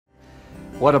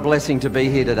What a blessing to be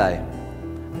here today.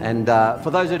 And for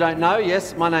those who don't know,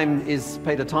 yes, my name is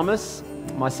Peter Thomas.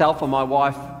 Myself and my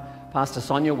wife, Pastor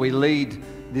Sonia, we lead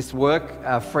this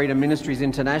work, Freedom Ministries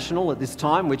International at this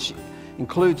time, which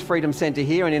includes Freedom Centre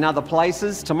here and in other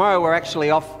places. Tomorrow we're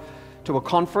actually off to a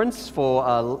conference for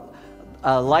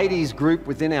a ladies group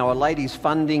within our ladies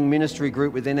funding ministry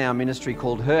group within our ministry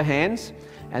called Her Hands.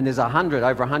 And there's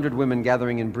over 100 women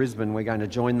gathering in Brisbane. We're going to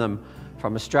join them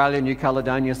from Australia, New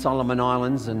Caledonia, Solomon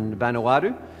Islands and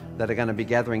Vanuatu that are going to be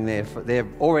gathering there. They're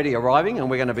already arriving and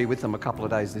we're going to be with them a couple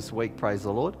of days this week, praise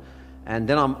the Lord. And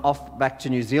then I'm off back to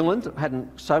New Zealand. I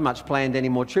hadn't so much planned any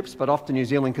more trips, but off to New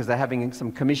Zealand because they're having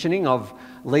some commissioning of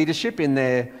leadership in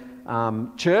their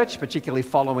church, particularly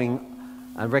following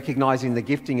and recognising the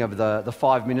gifting of the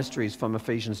 5 ministries from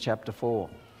Ephesians chapter 4.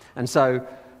 And so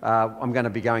I'm going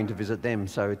to be going to visit them.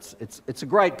 So it's a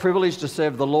great privilege to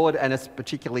serve the Lord, and it's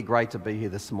particularly great to be here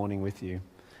this morning with you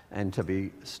and to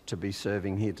be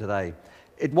serving here today.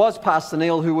 It was Pastor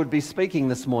Neil who would be speaking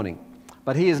this morning,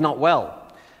 but he is not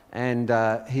well, and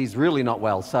he's really not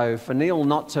well. So for Neil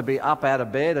not to be up out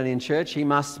of bed and in church, he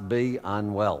must be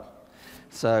unwell.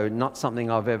 So not something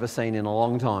I've ever seen in a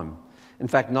long time. In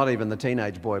fact, not even the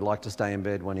teenage boy liked to stay in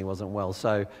bed when he wasn't well.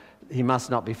 So he must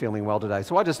not be feeling well today.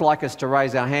 So I'd just like us to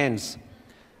raise our hands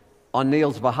on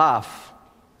Neil's behalf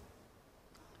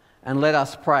and let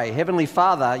us pray. Heavenly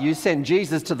Father, you sent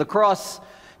Jesus to the cross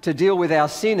to deal with our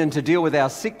sin and to deal with our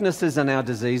sicknesses and our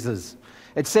diseases.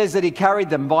 It says that he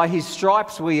carried them. By his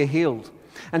stripes we are healed.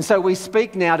 And so we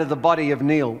speak now to the body of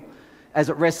Neil as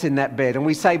it rests in that bed. And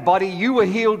we say, body, you were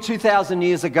healed 2,000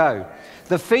 years ago.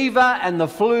 The fever and the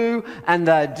flu and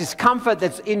the discomfort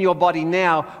that's in your body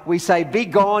now, we say, be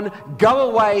gone, go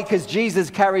away, because Jesus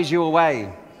carries you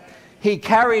away. He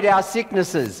carried our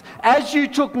sicknesses. As you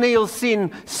took Neil's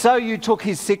sin, so you took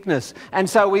his sickness. And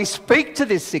so we speak to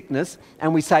this sickness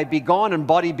and we say, be gone, and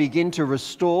body, begin to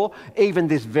restore even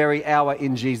this very hour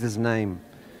in Jesus' name.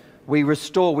 We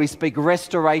restore, we speak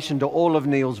restoration to all of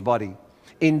Neil's body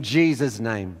in Jesus'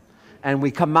 name. And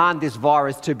we command this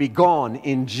virus to be gone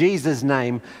in Jesus'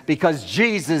 name, because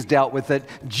Jesus dealt with it,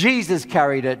 Jesus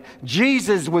carried it,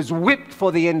 Jesus was whipped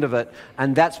for the end of it,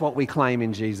 and that's what we claim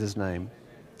in Jesus' name.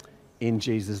 In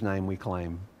Jesus' name we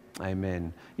claim.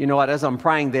 Amen. You know what, as I'm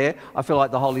praying there, I feel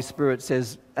like the Holy Spirit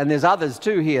says, and there's others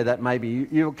too here that maybe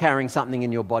you're carrying something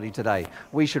in your body today.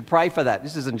 We should pray for that.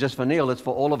 This isn't just for Neil, it's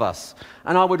for all of us.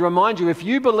 And I would remind you, if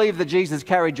you believe that Jesus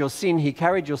carried your sin, he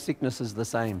carried your sicknesses the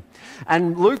same.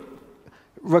 And Luke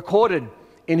recorded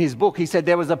in his book, he said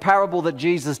there was a parable that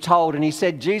Jesus told, and he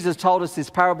said Jesus told us this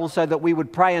parable so that we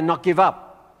would pray and not give up.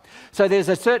 So there's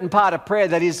a certain part of prayer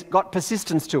that is got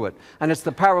persistence to it, and it's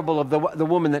the parable of the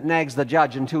woman that nags the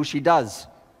judge until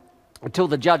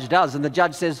the judge does, and the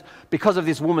judge says, because of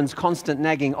this woman's constant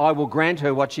nagging, I will grant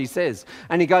her what she says.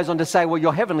 And he goes on to say, well,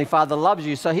 your heavenly Father loves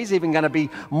you, so he's even going to be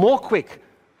more quick.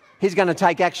 He's going to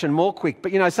take action more quick.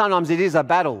 But you know, sometimes it is a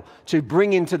battle to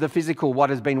bring into the physical what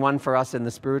has been won for us in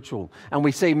the spiritual. And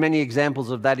we see many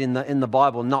examples of that in the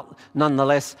Bible.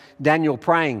 Nonetheless, Daniel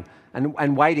praying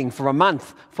and waiting for a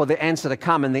month for the answer to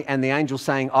come, and the angel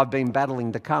saying, I've been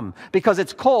battling to come. Because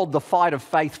it's called the fight of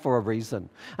faith for a reason.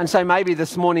 And so maybe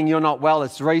this morning you're not well,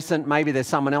 it's recent, maybe there's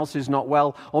someone else who's not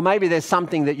well, or maybe there's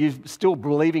something that you're still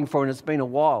believing for and it's been a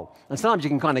while. And sometimes you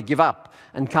can kind of give up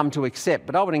and come to accept,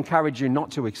 but I would encourage you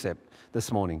not to accept this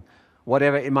morning,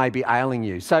 whatever it may be ailing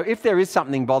you. So if there is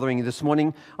something bothering you this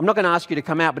morning, I'm not going to ask you to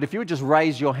come out, but if you would just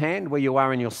raise your hand where you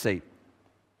are in your seat.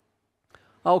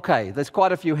 Okay, there's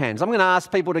quite a few hands. I'm going to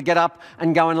ask people to get up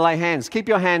and go and lay hands. Keep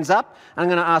your hands up. I'm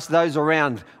going to ask those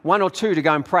around, 1 or 2, to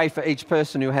go and pray for each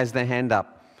person who has their hand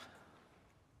up.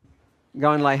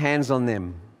 Go and lay hands on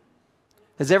them.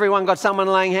 Has everyone got someone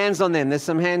laying hands on them? There's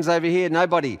some hands over here.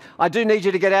 Nobody. I do need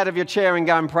you to get out of your chair and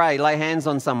go and pray. Lay hands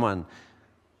on someone.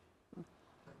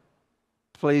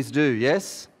 Please do,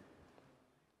 yes?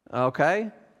 Okay.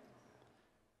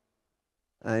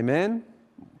 Amen.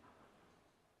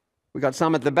 We got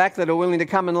some at the back that are willing to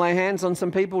come and lay hands on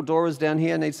some people. Dora's down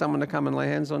here, needs someone to come and lay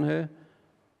hands on her.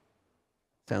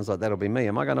 Sounds like that'll be me.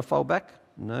 Am I going to fold back?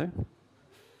 No.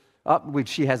 Oh,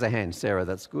 she has a hand, Sarah,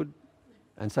 that's good.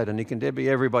 And so do Nick and Debbie.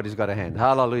 Everybody's got a hand.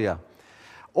 Hallelujah.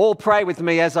 All pray with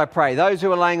me as I pray. Those who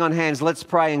are laying on hands, let's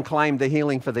pray and claim the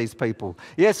healing for these people.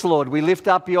 Yes, Lord, we lift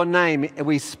up your name.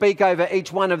 We speak over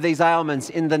each one of these ailments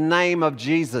in the name of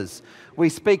Jesus. We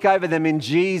speak over them in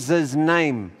Jesus'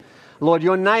 name. Lord,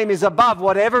 your name is above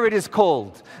whatever it is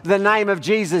called. The name of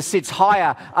Jesus sits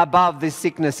higher above this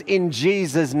sickness. In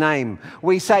Jesus' name,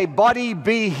 we say, body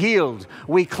be healed.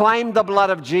 We claim the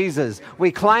blood of Jesus.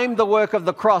 We claim the work of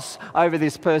the cross over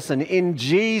this person. In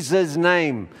Jesus'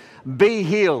 name, be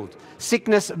healed.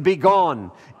 Sickness be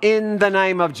gone. In the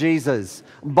name of Jesus.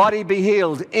 Body be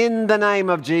healed in the name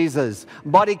of Jesus.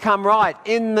 Body come right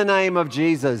in the name of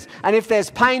Jesus. And if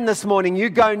there's pain this morning, you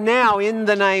go now in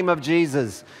the name of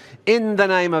Jesus. In the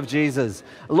name of Jesus.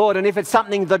 Lord, and if it's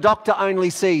something the doctor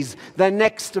only sees, the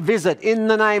next visit in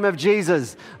the name of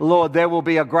Jesus, Lord, there will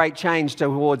be a great change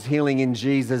towards healing in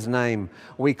Jesus' name.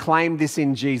 We claim this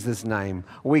in Jesus' name.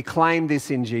 We claim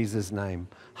this in Jesus' name.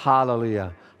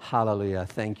 Hallelujah. Hallelujah.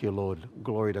 Thank you, Lord.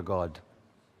 Glory to God.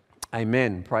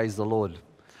 Amen. Praise the Lord.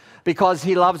 Because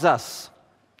he loves us.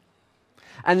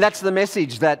 And that's the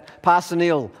message that Pastor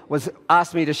Neil was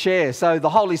asked me to share. So the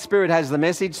Holy Spirit has the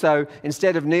message. So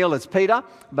instead of Neil, it's Peter.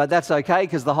 But that's okay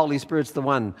because the Holy Spirit's the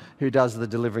one who does the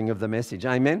delivering of the message.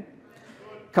 Amen.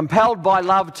 Compelled by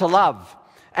love to love.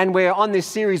 And we're on this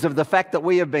series of the fact that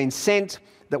we have been sent,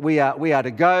 that we are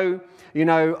to go. You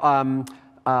know,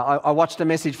 I watched a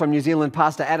message from New Zealand.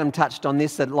 Pastor Adam touched on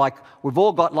this, that like we've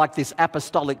all got like this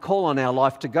apostolic call on our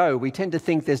life to go. We tend to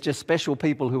think there's just special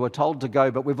people who are told to go,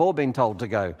 but we've all been told to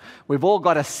go. We've all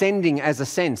got a sending as a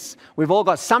sense. We've all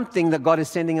got something that God is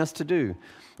sending us to do.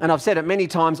 And I've said it many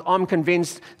times, I'm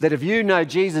convinced that if you know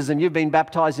Jesus and you've been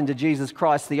baptized into Jesus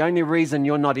Christ, the only reason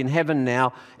you're not in heaven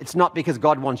now, it's not because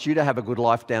God wants you to have a good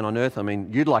life down on earth. I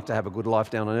mean, you'd like to have a good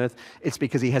life down on earth. It's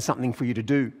because he has something for you to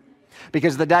do.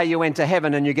 Because the day you enter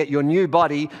heaven and you get your new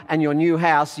body and your new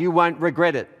house, you won't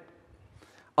regret it.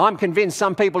 I'm convinced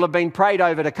some people have been prayed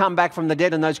over to come back from the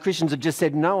dead, and those Christians have just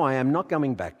said, no, I am not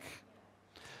coming back.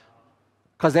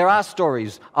 Because there are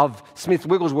stories of Smith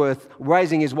Wigglesworth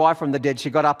raising his wife from the dead. She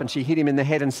got up and she hit him in the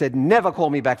head and said, never call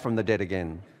me back from the dead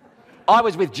again. I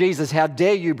was with Jesus, how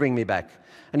dare you bring me back?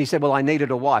 And he said, well, I needed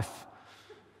a wife.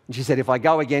 And she said, if I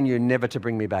go again, you're never to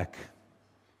bring me back.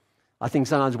 I think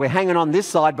sometimes we're hanging on this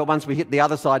side, but once we hit the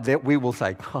other side, we will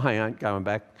say, I ain't going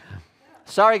back.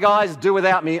 Sorry, guys, do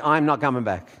without me. I'm not coming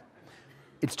back.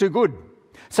 It's too good.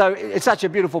 So it's such a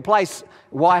beautiful place.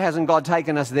 Why hasn't God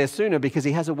taken us there sooner? Because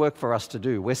he has a work for us to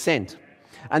do. We're sent.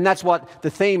 And that's what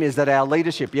the theme is, that our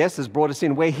leadership, yes, has brought us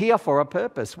in. We're here for a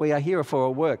purpose. We are here for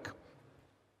a work.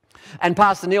 And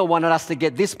Pastor Neil wanted us to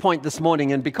get this point this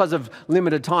morning, and because of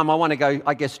limited time, I want to go,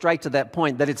 I guess, straight to that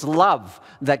point, that it's love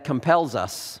that compels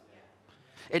us.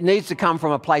 It needs to come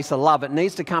from a place of love. It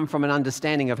needs to come from an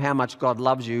understanding of how much God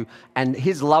loves you, and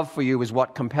his love for you is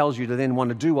what compels you to then want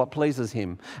to do what pleases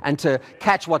him and to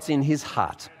catch what's in his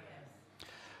heart.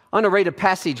 I'm going to read a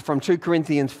passage from 2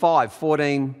 Corinthians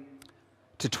 5:14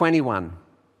 to 21.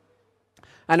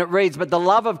 And it reads, but the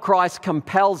love of Christ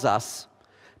compels us,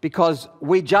 because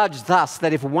we judge thus,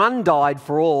 that if one died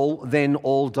for all, then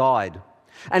all died.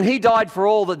 And he died for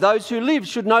all, that those who live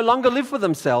should no longer live for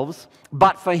themselves,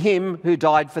 but for him who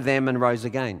died for them and rose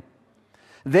again.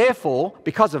 Therefore,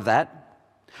 because of that,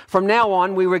 from now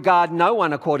on we regard no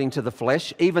one according to the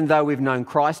flesh, even though we've known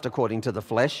Christ according to the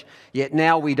flesh, yet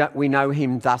now we know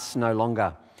him thus no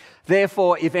longer.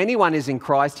 Therefore, if anyone is in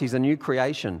Christ, he's a new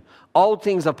creation. Old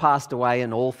things are passed away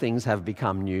and all things have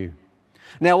become new.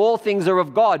 Now all things are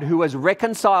of God, who has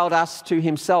reconciled us to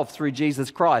himself through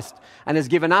Jesus Christ and has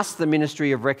given us the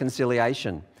ministry of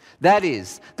reconciliation. That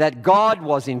is, that God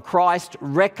was in Christ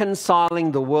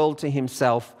reconciling the world to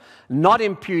himself, not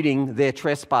imputing their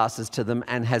trespasses to them,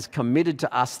 and has committed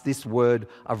to us this word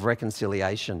of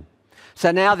reconciliation.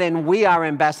 So now then, we are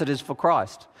ambassadors for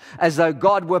Christ, as though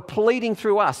God were pleading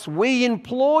through us. We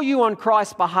implore you on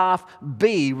Christ's behalf,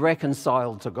 be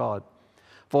reconciled to God.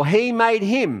 For he made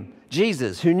him,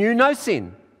 Jesus, who knew no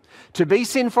sin, to be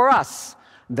sin for us,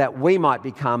 that we might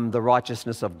become the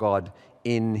righteousness of God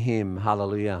in him.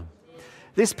 Hallelujah.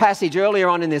 This passage, earlier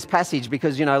on in this passage,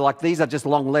 because, you know, like these are just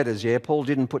long letters, yeah? Paul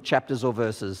didn't put chapters or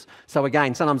verses. So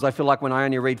again, sometimes I feel like when I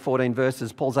only read 14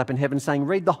 verses, Paul's up in heaven saying,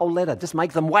 read the whole letter. Just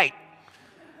make them wait.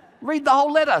 Read the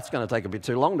whole letter. It's going to take a bit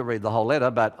too long to read the whole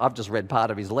letter, but I've just read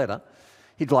part of his letter.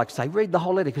 He'd like to say, read the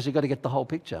whole letter, because you've got to get the whole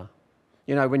picture.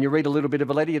 You know, when you read a little bit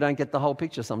of a letter, you don't get the whole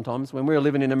picture sometimes. When we were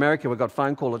living in America, we got a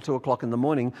phone call at 2 o'clock in the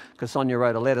morning because Sonia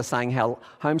wrote a letter saying how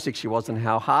homesick she was and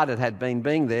how hard it had been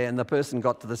being there, and the person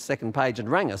got to the second page and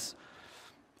rang us.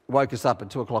 Woke us up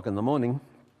at 2 o'clock in the morning.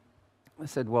 I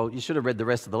said, well, you should have read the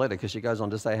rest of the letter, because she goes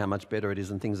on to say how much better it is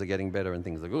and things are getting better and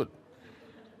things are good.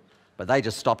 But they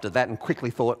just stopped at that and quickly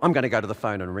thought, I'm going to go to the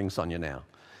phone and ring Sonia now.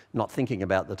 Not thinking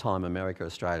about the time America,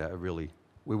 Australia, really...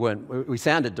 We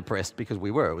sounded depressed because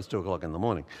we were. It was 2 o'clock in the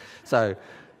morning. So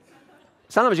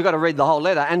Sometimes you've got to read the whole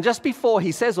letter. And just before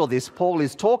he says all this, Paul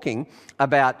is talking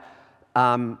about,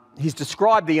 he's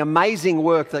described the amazing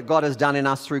work that God has done in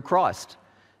us through Christ.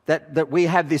 That we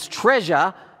have this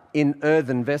treasure in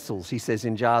earthen vessels, he says,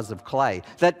 in jars of clay.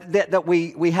 That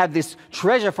we have this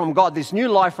treasure from God, this new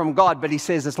life from God, but he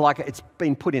says it's like it's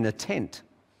been put in a tent.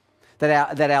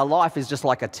 That our life is just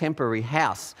like a temporary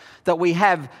house. That we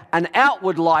have an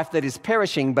outward life that is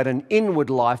perishing, but an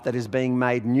inward life that is being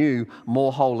made new,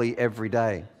 more holy every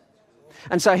day.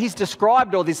 And so he's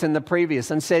described all this in the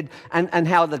previous and said, and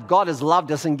how that God has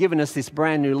loved us and given us this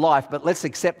brand new life, but let's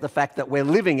accept the fact that we're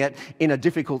living it in a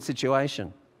difficult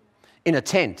situation. In a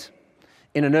tent,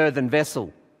 in an earthen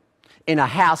vessel, in a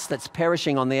house that's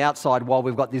perishing on the outside while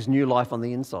we've got this new life on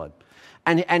the inside.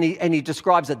 And he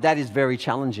describes that is very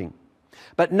challenging.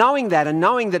 But knowing that and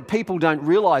knowing that people don't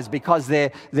realize because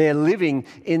they're living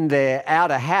in their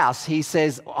outer house, he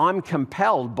says, I'm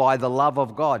compelled by the love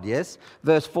of God, yes?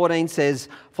 Verse 14 says,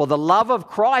 for the love of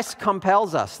Christ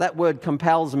compels us. That word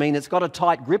compels means it's got a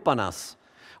tight grip on us.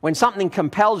 When something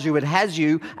compels you, it has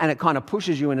you and it kind of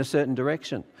pushes you in a certain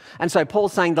direction. And so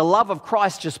Paul's saying the love of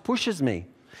Christ just pushes me.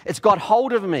 It's got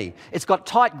hold of me. It's got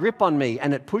tight grip on me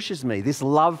and it pushes me. This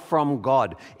love from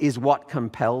God is what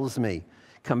compels me.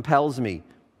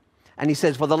 And he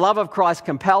says, for the love of Christ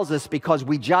compels us because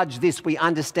we judge this. We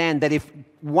understand that if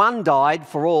one died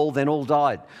for all, then all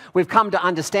died. We've come to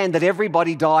understand that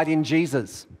everybody died in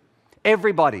Jesus.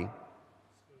 Everybody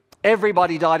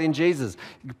died in Jesus.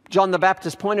 John the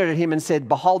Baptist pointed at him and said,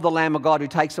 behold the Lamb of God who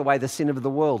takes away the sin of the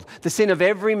world. The sin of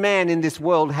every man in this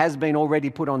world has been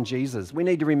already put on Jesus. We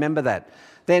need to remember that.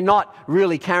 They're not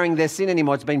really carrying their sin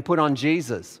anymore. It's been put on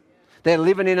Jesus. They're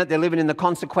living in it. They're living in the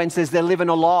consequences. They're living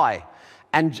a lie.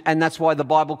 And that's why the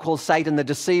Bible calls Satan the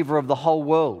deceiver of the whole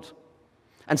world.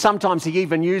 And sometimes he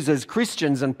even uses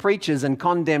Christians and preachers and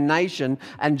condemnation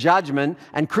and judgment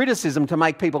and criticism to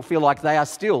make people feel like they are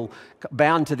still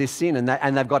bound to this sin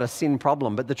and they've got a sin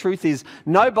problem. But the truth is,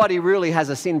 nobody really has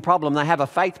a sin problem. They have a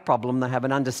faith problem. They have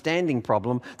an understanding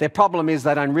problem. Their problem is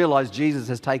they don't realize Jesus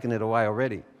has taken it away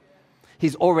already.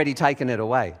 He's already taken it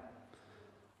away.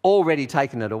 Already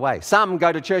taken it away. Some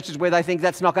go to churches where they think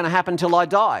that's not going to happen till I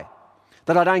die,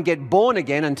 that I don't get born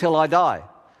again until I die.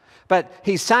 But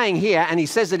he's saying here, and he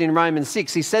says it in Romans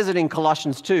 6, he says it in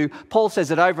Colossians 2, Paul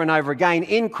says it over and over again,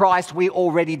 in Christ we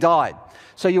already died.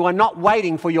 So you are not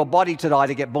waiting for your body to die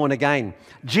to get born again.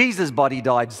 Jesus' body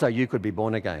died so you could be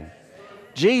born again.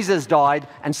 Jesus died,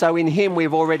 and so in him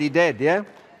we've already dead, yeah?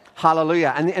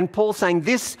 Hallelujah. And Paul's saying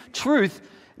this truth,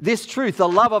 the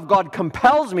love of God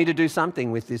compels me to do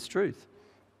something with this truth.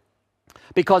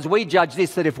 Because we judge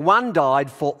this, that if one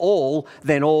died for all,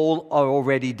 then all are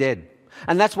already dead.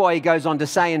 And that's why he goes on to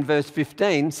say in verse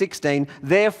 16,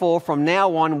 therefore from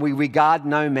now on we regard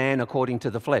no man according to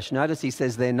the flesh. Notice he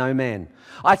says they're no man.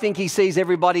 I think he sees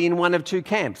everybody in one of two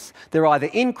camps. They're either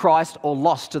in Christ or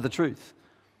lost to the truth.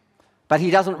 But he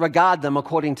doesn't regard them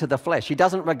according to the flesh. He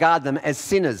doesn't regard them as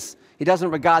sinners. He doesn't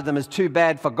regard them as too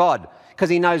bad for God, because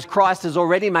he knows Christ has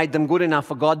already made them good enough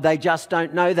for God. They just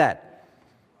don't know that.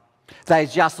 They're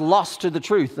just lost to the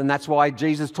truth, and that's why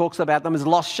Jesus talks about them as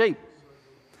lost sheep.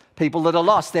 People that are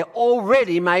lost, they're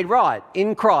already made right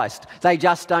in Christ. They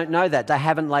just don't know that. They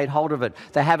haven't laid hold of it.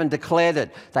 They haven't declared it.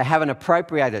 They haven't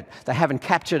appropriated it. They haven't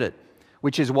captured it,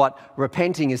 which is what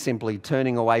repenting is, simply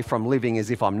turning away from living as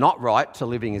if I'm not right to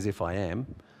living as if I am.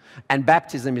 And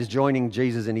baptism is joining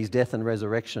Jesus in his death and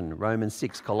resurrection, Romans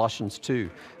 6, Colossians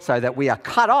 2, so that we are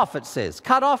cut off, it says,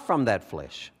 cut off from that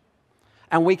flesh.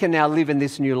 And we can now live in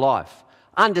this new life,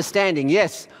 understanding,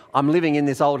 yes, I'm living in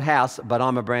this old house, but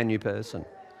I'm a brand new person.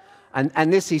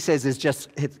 And this, he says, is just,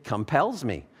 it compels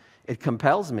me. It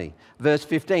compels me. Verse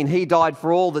 15, he died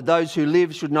for all, that those who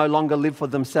live should no longer live for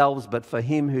themselves, but for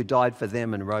him who died for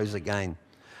them and rose again.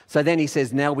 So then he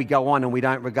says, now we go on and we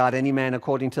don't regard any man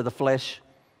according to the flesh.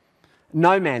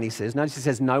 No man, he says. Notice he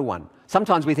says no one.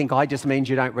 Sometimes we think, just means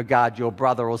you don't regard your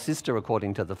brother or sister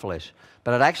according to the flesh.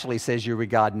 But it actually says you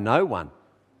regard no one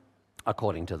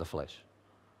according to the flesh.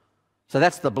 So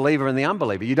that's the believer and the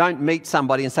unbeliever. You don't meet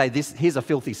somebody and say, here's a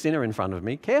filthy sinner in front of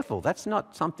me. Careful, that's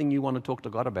not something you want to talk to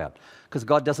God about, because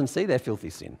God doesn't see their filthy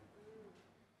sin.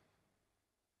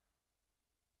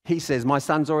 He says, my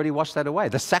son's already washed that away.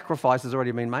 The sacrifice has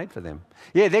already been made for them.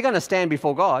 Yeah, they're going to stand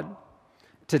before God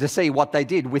to see what they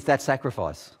did with that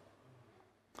sacrifice.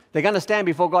 They're going to stand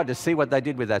before God to see what they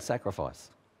did with that sacrifice.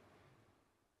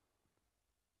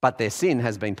 But their sin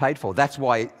has been paid for. That's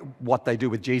why what they do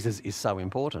with Jesus is so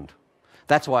important.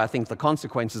 That's why I think the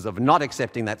consequences of not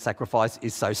accepting that sacrifice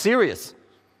is so serious.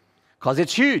 Because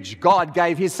it's huge. God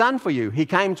gave his son for you. He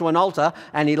came to an altar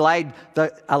and he laid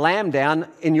a lamb down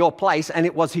in your place, and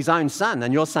it was his own son.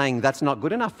 And you're saying, that's not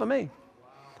good enough for me.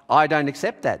 I don't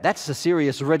accept that. That's a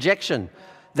serious rejection.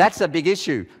 That's a big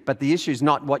issue. But the issue is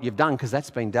not what you've done, because that's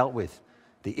been dealt with.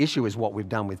 The issue is what we've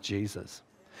done with Jesus.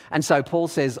 And so Paul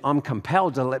says, I'm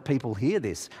compelled to let people hear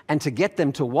this and to get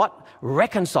them to what?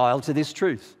 Reconcile to this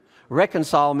truth.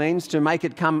 Reconcile means to make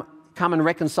it come and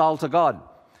reconcile to God.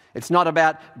 It's not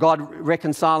about God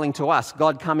reconciling to us,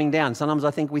 God coming down. Sometimes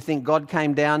I think we think God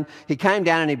came down. He came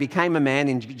down and he became a man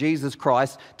in Jesus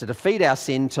Christ to defeat our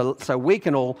sin so we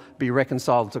can all be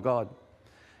reconciled to God.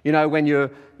 You know, when you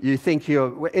think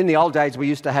in the old days, we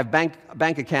used to have bank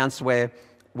accounts where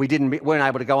we weren't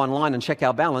able to go online and check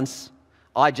our balance.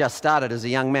 I just started as a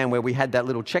young man where we had that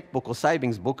little checkbook or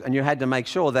savings book, and you had to make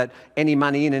sure that any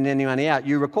money in and any money out,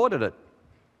 you recorded it.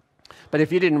 But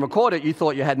if you didn't record it, you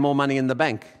thought you had more money in the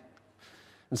bank.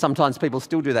 And sometimes people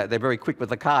still do that. They're very quick with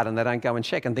the card and they don't go and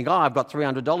check and think, oh, I've got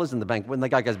 $300 in the bank. When the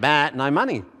guy goes, bah, no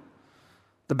money.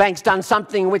 The bank's done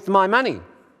something with my money.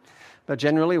 But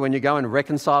generally, when you go and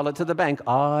reconcile it to the bank,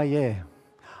 oh, yeah,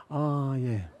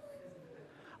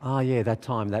 that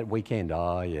time, that weekend,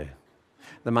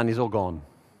 the money's all gone.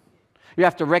 You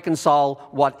have to reconcile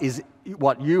what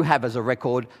you have as a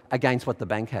record against what the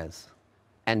bank has.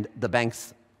 And the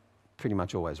bank's pretty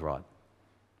much always right.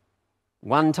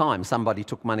 One time, somebody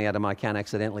took money out of my account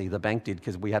accidentally. The bank did,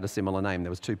 because we had a similar name. There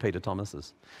was 2 Peter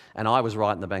Thomases. And I was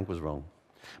right and the bank was wrong.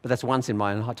 But that's once in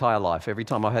my entire life. Every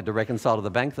time I had to reconcile to the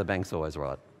bank's always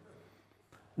right.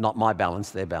 Not my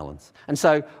balance, their balance. And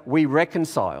so we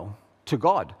reconcile to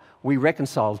God. We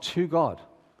reconcile to God.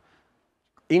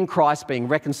 In Christ, being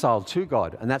reconciled to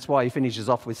God. And that's why he finishes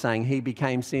off with saying, he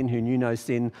became sin who knew no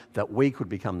sin, that we could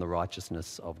become the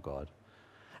righteousness of God.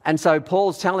 And so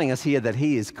Paul's telling us here that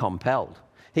he is compelled.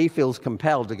 He feels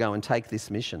compelled to go and take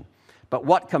this mission. But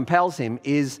what compels him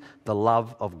is the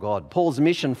love of God. Paul's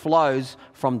mission flows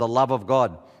from the love of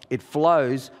God. It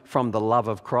flows from the love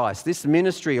of Christ. This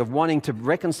ministry of wanting to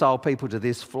reconcile people to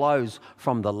this flows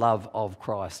from the love of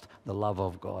Christ, the love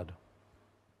of God.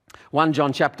 1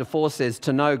 John chapter 4 says,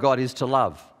 to know God is to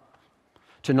love.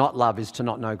 To not love is to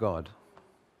not know God.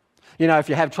 You know, if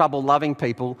you have trouble loving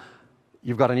people,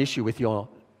 you've got an issue with your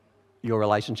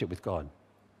relationship with God.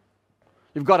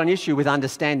 You've got an issue with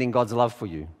understanding God's love for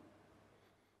you.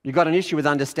 You've got an issue with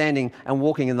understanding and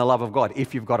walking in the love of God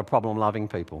if you've got a problem loving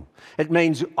people. It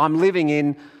means I'm living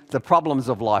in the problems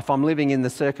of life. I'm living in the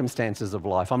circumstances of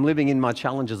life. I'm living in my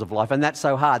challenges of life. And that's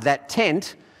so hard. That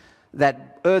tent,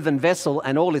 that earthen vessel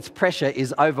and all its pressure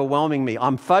is overwhelming me.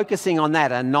 I'm focusing on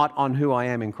that and not on who I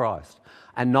am in Christ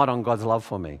and not on God's love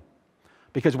for me.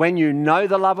 Because when you know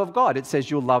the love of God, it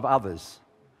says you'll love others.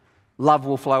 Love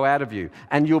will flow out of you,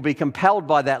 and you'll be compelled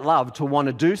by that love to want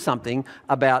to do something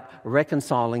about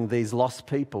reconciling these lost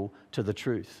people to the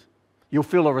truth. You'll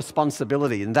feel a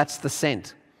responsibility, and that's the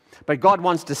sent. But God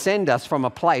wants to send us from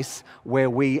a place where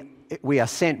we are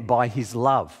sent by his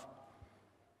love.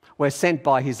 We're sent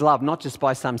by his love, not just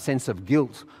by some sense of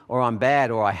guilt, or I'm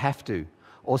bad, or I have to.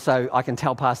 Or so I can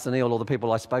tell Pastor Neil all the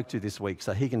people I spoke to this week,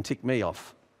 so he can tick me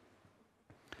off.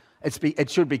 It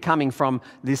should be coming from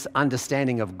this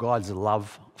understanding of God's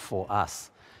love for us,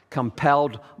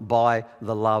 compelled by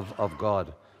the love of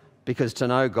God, because to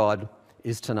know God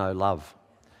is to know love.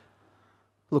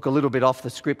 Look a little bit off the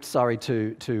script, sorry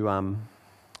to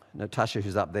Natasha,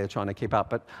 who's up there trying to keep up,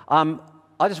 but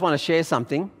I just want to share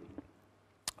something.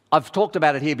 I've talked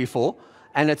about it here before,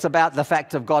 and it's about the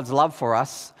fact of God's love for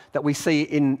us that we see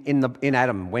in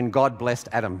Adam, when God blessed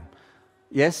Adam.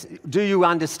 Yes? Do you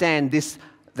understand this?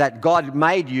 That God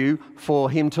made you for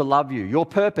him to love you. Your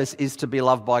purpose is to be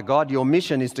loved by God. Your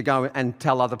mission is to go and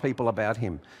tell other people about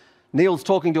him. Neil's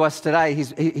talking to us today.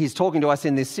 He's talking to us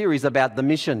in this series about the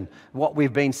mission, what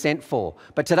we've been sent for.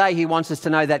 But today he wants us to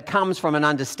know that comes from an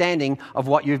understanding of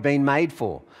what you've been made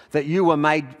for, that you were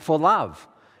made for love.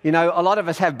 You know, a lot of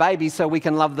us have babies so we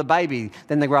can love the baby.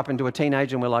 Then they grow up into a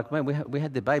teenager and we're like, man, we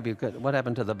had the baby. What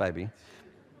happened to the baby?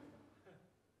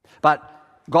 But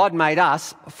God made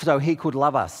us so he could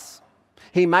love us.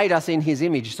 He made us in his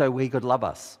image so he could love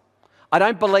us. I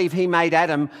don't believe he made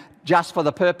Adam just for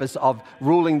the purpose of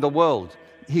ruling the world.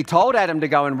 He told Adam to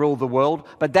go and rule the world,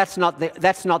 but that's not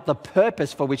the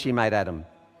purpose for which he made Adam.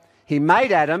 He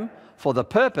made Adam for the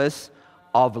purpose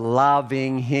of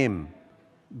loving him.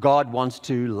 God wants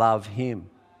to love him.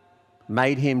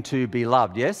 Made him to be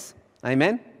loved, yes?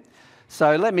 Amen?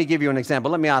 So let me give you an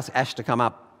example. Let me ask Ash to come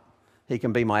up. He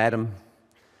can be my Adam.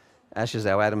 Ash is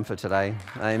our Adam for today.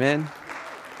 Amen.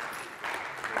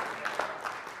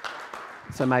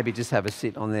 So maybe just have a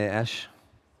sit on there, Ash.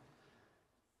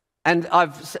 And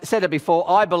I've said it before,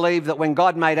 I believe that when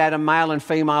God made Adam, male and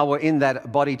female were in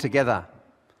that body together.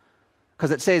 Because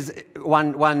it says,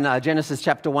 Genesis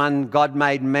chapter 1, God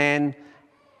made man,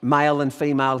 male and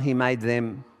female, he made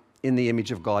them in the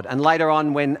image of God. And later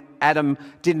on, when Adam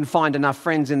didn't find enough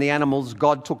friends in the animals,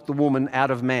 God took the woman out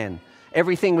of man.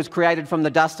 Everything was created from the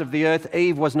dust of the earth.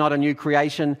 Eve was not a new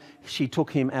creation. She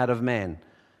took him out of man.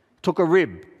 Took a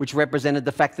rib, which represented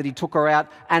the fact that he took her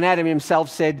out. And Adam himself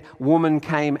said, woman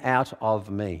came out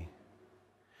of me.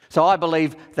 So I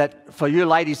believe that for you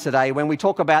ladies today, when we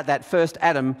talk about that first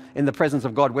Adam in the presence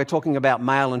of God, we're talking about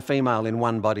male and female in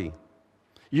one body.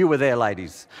 You were there,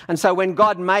 ladies. And so when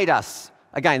God made us,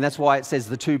 again, that's why it says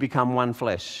the two become one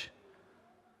flesh.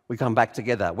 We come back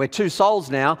together. We're two souls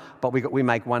now, but we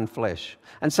make one flesh.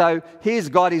 And so here's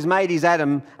God, he's made his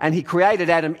Adam, and he created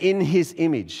Adam in his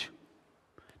image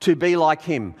to be like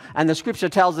him. And the scripture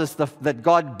tells us that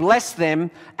God blessed them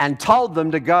and told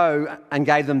them to go and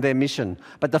gave them their mission.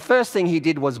 But the first thing he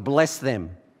did was bless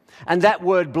them. And that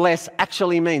word bless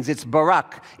actually means, it's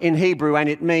barak in Hebrew, and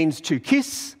it means to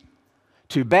kiss,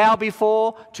 to bow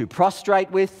before, to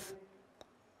prostrate with.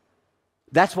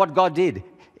 That's what God did.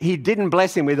 He didn't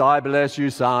bless him with, I bless you,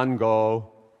 son,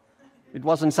 go. It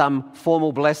wasn't some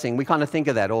formal blessing. We kind of think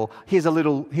of that. Or here's a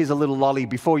little lolly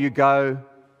before you go.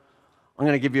 I'm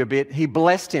going to give you a bit. He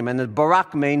blessed him. And the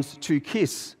barak means to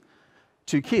kiss,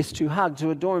 to hug,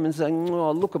 to adore him and say,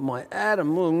 oh, look at my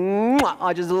Adam.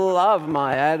 I just love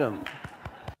my Adam.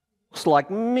 Looks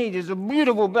like me. Just a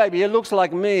beautiful baby. It looks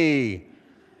like me.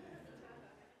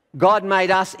 God made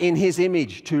us in his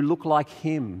image to look like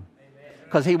him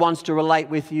because he wants to relate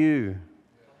with you.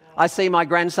 I see my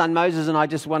grandson Moses and I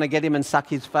just want to get him and suck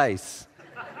his face.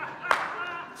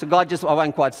 So I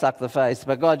won't quite suck the face,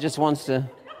 but God just wants to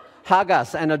hug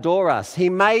us and adore us. He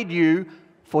made you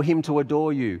for him to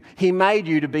adore you. He made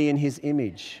you to be in his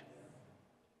image.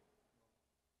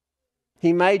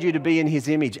 He made you to be in his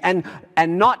image. And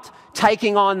not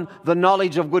taking on the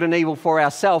knowledge of good and evil for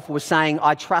ourselves, was saying,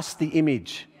 I trust the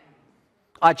image.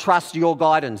 I trust your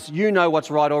guidance. You know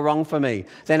what's right or wrong for me.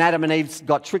 Then Adam and Eve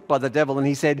got tricked by the devil and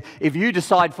he said, if you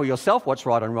decide for yourself what's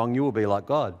right and wrong, you will be like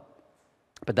God.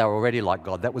 But they were already like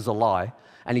God. That was a lie.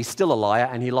 And he's still a liar,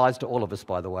 and he lies to all of us,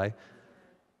 by the way.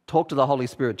 Talk to the Holy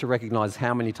Spirit to recognize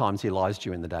how many times he lies to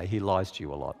you in the day. He lies to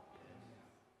you a lot.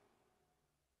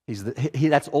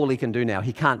 That's all he can do now.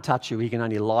 He can't touch you. He can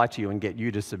only lie to you and get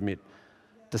you to submit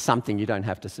to something you don't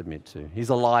have to submit to. He's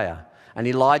a liar. And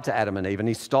he lied to Adam and Eve, and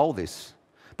he stole this.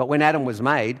 But when Adam was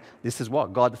made, this is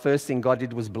what the first thing God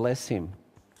did was bless him,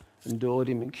 adored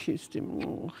him and kissed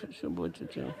him.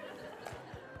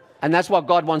 And that's what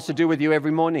God wants to do with you every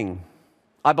morning.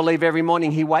 I believe every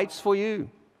morning he waits for you.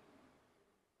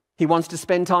 He wants to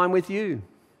spend time with you.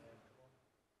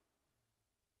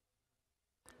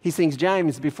 He thinks,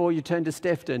 James, before you turn to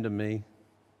Steph, turn to me.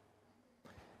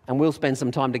 And we'll spend some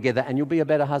time together and you'll be a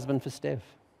better husband for Steph.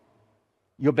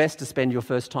 You're best to spend your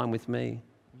first time with me.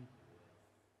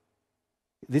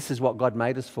 This is what God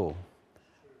made us for.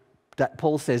 That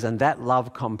Paul says, and that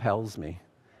love compels me.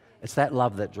 It's that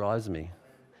love that drives me.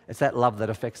 It's that love that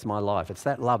affects my life. It's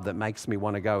that love that makes me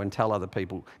want to go and tell other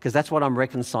people, because that's what I'm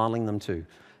reconciling them to.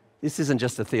 This isn't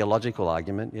just a theological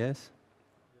argument, yes?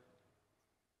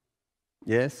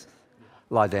 Yes?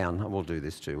 Lie down. We'll do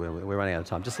this too. We're running out of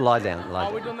time. Just lie down. Lie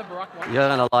down. We're doing the Barack one. You're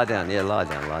going to lie down. Yeah, lie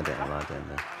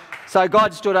down. So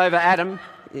God stood over Adam.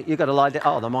 You've got to lie down.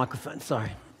 Oh, the microphone,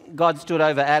 sorry. God stood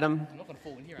over Adam. I'm not going to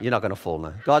fall in here. You're not going to fall,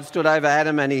 no. God stood over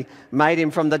Adam and he made him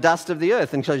from the dust of the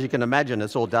earth. And so you can imagine,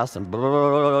 it's all dust and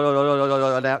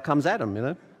out comes Adam, you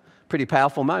know. Pretty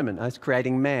powerful moment. It's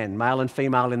creating man, male and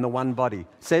female in the one body. It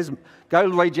says, go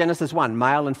read Genesis 1.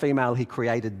 Male and female, he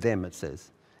created them, it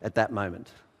says, at that moment.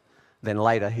 Then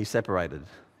later, he separated.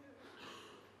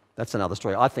 That's another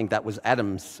story. I think that was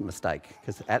Adam's mistake,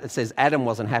 because it says Adam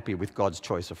wasn't happy with God's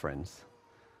choice of friends.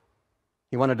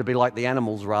 He wanted to be like the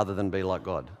animals rather than be like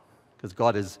God, because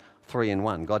God is three in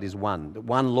one. God is one.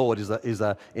 One Lord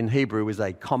in Hebrew is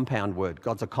a compound word.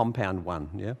 God's a compound one,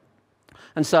 yeah?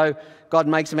 And so God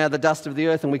makes him out of the dust of the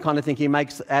earth, and we kind of think he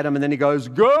makes Adam, and then he goes,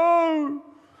 go,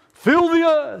 fill the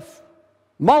earth,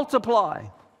 multiply.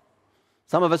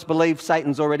 Some of us believe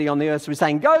Satan's already on the earth, so he's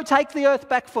saying, go take the earth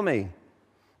back for me.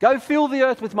 Go fill the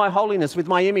earth with my holiness, with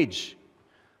my image.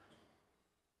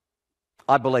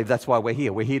 I believe that's why we're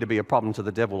here. We're here to be a problem to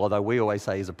the devil, although we always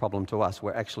say he's a problem to us.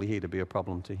 We're actually here to be a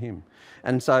problem to him.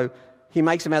 And so he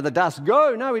makes him out of the dust.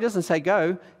 Go. No, he doesn't say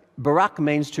go. Barak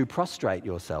means to prostrate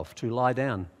yourself, to lie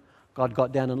down. God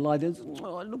got down and lied down.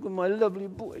 Oh, look at my lovely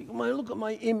boy. Look at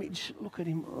my image. Look at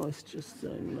him. Oh, it's just so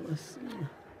nice.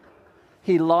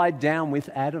 He lied down with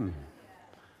Adam.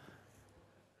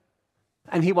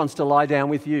 And he wants to lie down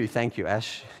with you. Thank you,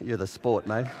 Ash. You're the sport,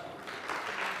 mate.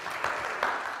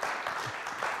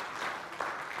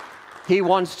 He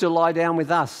wants to lie down with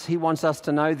us. He wants us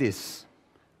to know this.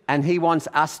 And he wants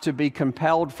us to be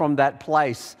compelled from that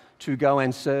place to go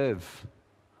and serve.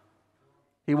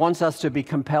 He wants us to be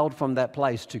compelled from that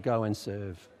place to go and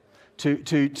serve,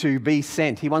 to be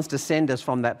sent. He wants to send us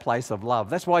from that place of love.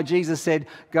 That's why Jesus said,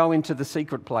 go into the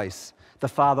secret place. The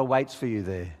Father waits for you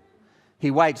there.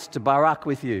 He waits to barak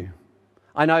with you.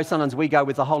 I know sometimes we go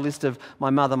with the whole list of my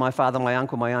mother, my father, my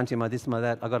uncle, my auntie, my this, my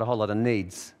that. I've got a whole lot of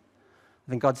needs. I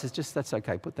think God says, just that's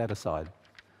okay, put that aside.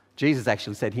 Jesus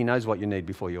actually said he knows what you need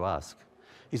before you ask.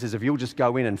 He says, if you'll just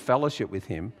go in and fellowship with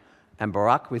him and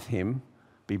barak with him,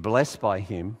 be blessed by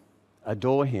him,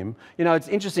 adore him. You know, it's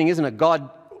interesting, isn't it?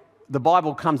 The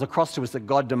Bible comes across to us that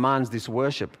God demands this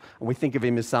worship. And we think of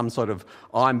him as some sort of,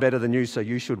 I'm better than you, so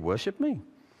you should worship me.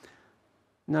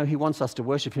 No, he wants us to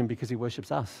worship him because he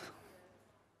worships us.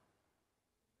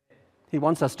 He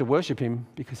wants us to worship him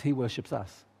because he worships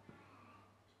us.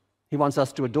 He wants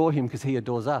us to adore him because he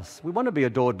adores us. We want to be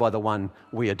adored by the one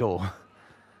we adore.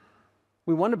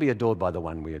 We want to be adored by the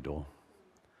one we adore.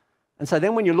 And so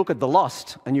then when you look at the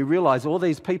lost and you realize all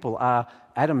these people are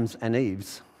Adams and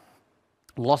Eves,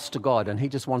 lost to God, and he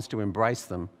just wants to embrace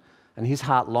them, and his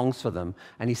heart longs for them,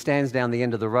 and he stands down the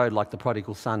end of the road like the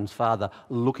prodigal son's father,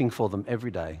 looking for them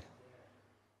every day.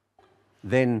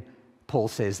 Then Paul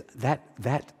says that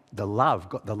the love of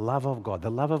God, the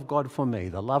love of God for me,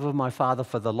 the love of my Father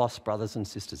for the lost brothers and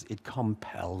sisters, it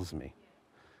compels me.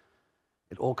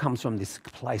 It all comes from this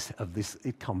place of this,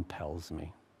 it compels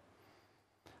me.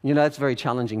 You know, it's very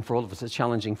challenging for all of us. It's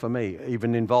challenging for me.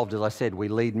 Even involved, as I said, we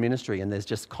lead ministry and there's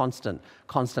just constant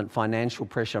financial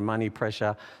pressure, money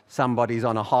pressure. Somebody's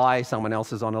on a high, someone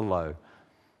else is on a low.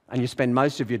 And you spend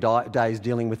most of your days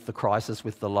dealing with the crisis,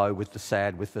 with the low, with the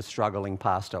sad, with the struggling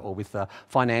pastor, or with the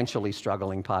financially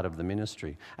struggling part of the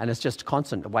ministry. And it's just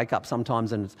constant. Wake up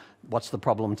sometimes and what's the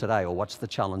problem today, or what's the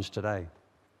challenge today?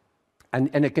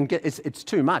 And it can get, it's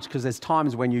too much, because there's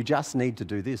times when you just need to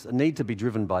do this, need to be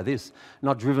driven by this,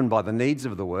 not driven by the needs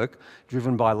of the work,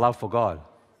 driven by love for God.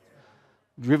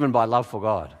 Driven by love for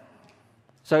God.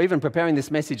 So even preparing this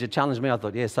message, it challenged me. I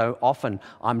thought, yeah, so often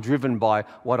I'm driven by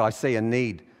what I see and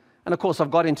need. And of course,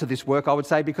 I've got into this work, I would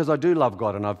say, because I do love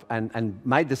God, and I've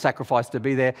made the sacrifice to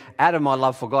be there out of my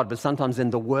love for God. But sometimes then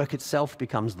the work itself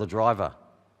becomes the driver.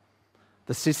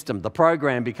 The system, the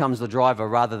program becomes the driver,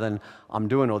 rather than I'm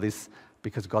doing all this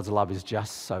because God's love is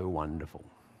just so wonderful.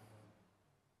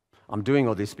 I'm doing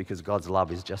all this because God's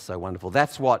love is just so wonderful.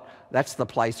 That's the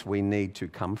place we need to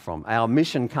come from. Our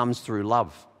mission comes through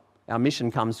love. Our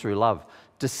mission comes through love.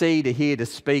 To see, to hear, to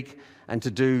speak, and to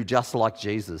do just like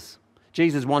Jesus.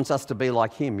 Jesus wants us to be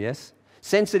like him, yes?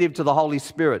 Sensitive to the Holy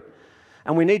Spirit.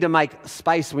 And we need to make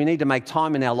space, we need to make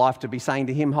time in our life to be saying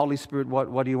to him, Holy Spirit,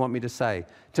 what do you want me to say?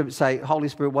 To say, Holy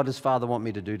Spirit, what does Father want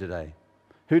me to do today?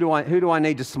 Who do I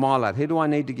need to smile at? Who do I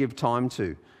need to give time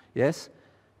to? Yes?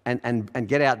 And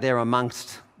get out there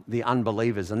amongst the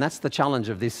unbelievers. And that's the challenge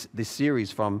of this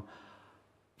series from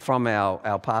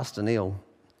our pastor, Neil.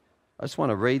 I just want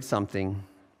to read something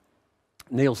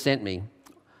Neil sent me.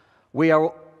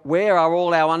 Where are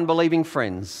all our unbelieving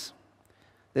friends?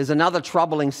 There's another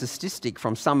troubling statistic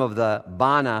from some of the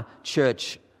Barna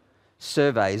church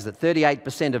surveys that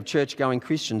 38% of church-going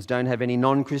Christians don't have any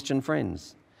non-Christian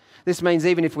friends. This means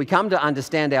even if we come to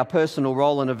understand our personal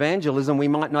role in evangelism, we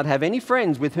might not have any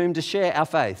friends with whom to share our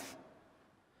faith.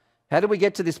 How do we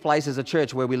get to this place as a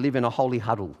church where we live in a holy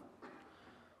huddle?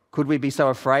 Could we be so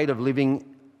afraid of living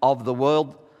of the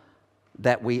world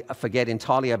that we forget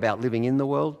entirely about living in the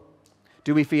world?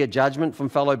 Do we fear judgment from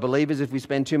fellow believers if we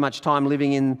spend too much time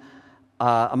living in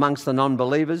amongst the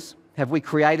non-believers? Have we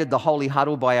created the holy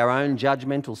huddle by our own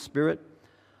judgmental spirit?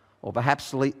 Or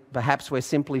perhaps we're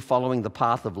simply following the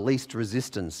path of least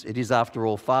resistance. It is, after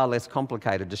all, far less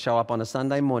complicated to show up on a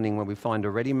Sunday morning where we find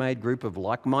a ready-made group of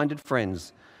like-minded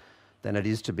friends than it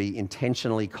is to be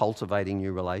intentionally cultivating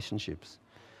new relationships.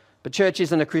 But church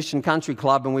isn't a Christian country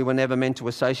club, and we were never meant to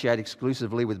associate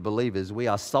exclusively with believers. We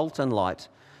are salt and light,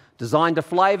 designed to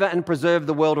flavour and preserve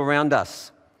the world around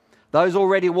us. Those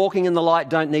already walking in the light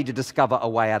don't need to discover a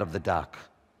way out of the dark.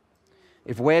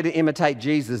 If we're to imitate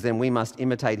Jesus, then we must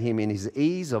imitate him in his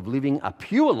ease of living a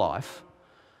pure life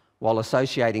while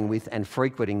associating with and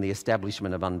frequenting the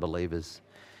establishment of unbelievers.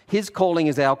 His calling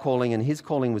is our calling, and his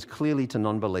calling was clearly to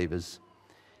non-believers.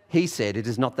 He said, "It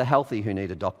is not the healthy who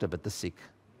need a doctor, but the sick.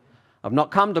 I've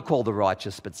not come to call the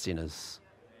righteous, but sinners."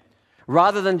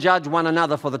 Rather than judge one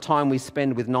another for the time we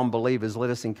spend with non-believers,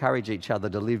 let us encourage each other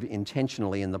to live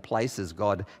intentionally in the places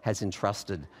God has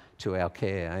entrusted to our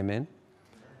care. Amen?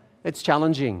 It's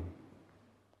challenging.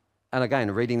 And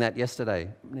again, reading that yesterday,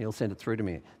 Neil sent it through to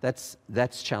me. That's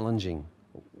challenging.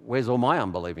 Where's all my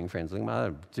unbelieving friends?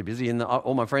 I'm too busy, and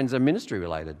all my friends are ministry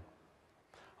related.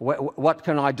 What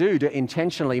can I do to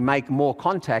intentionally make more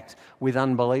contact with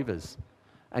unbelievers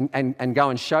and go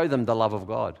and show them the love of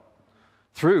God?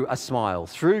 Through a smile,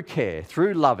 through care,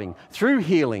 through loving, through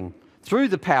healing, through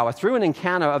the power, through an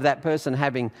encounter of that person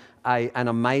having an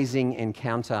amazing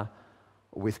encounter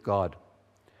with God.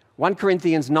 1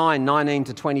 Corinthians 9:19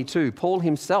 to 22, Paul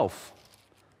himself,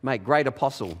 great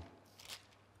apostle,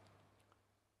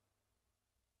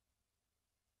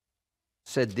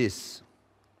 said this,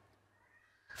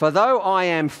 "For though I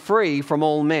am free from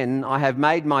all men, I have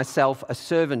made myself a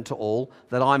servant to all,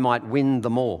 that I might win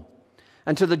them all.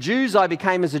 And to the Jews I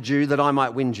became as a Jew, that I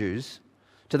might win Jews.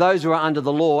 To those who are under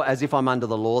the law, as if I'm under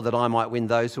the law, that I might win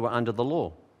those who are under the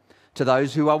law. To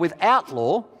those who are without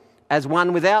law, as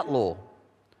one without law,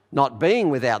 not being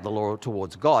without the law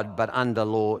towards God, but under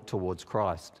law towards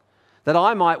Christ, that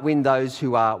I might win those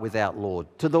who are without law.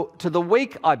 To the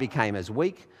weak I became as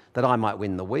weak, that I might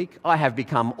win the weak. I have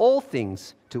become all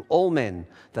things to all men,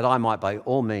 that I might by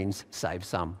all means save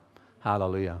some."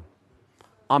 Hallelujah.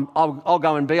 I'll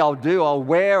go and be, I'll do, I'll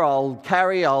wear, I'll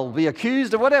carry, I'll be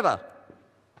accused of whatever.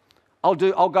 I'll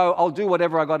do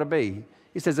whatever I got to be.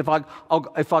 He says, if I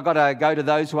got to go to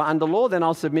those who are under law, then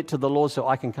I'll submit to the law so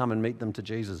I can come and meet them to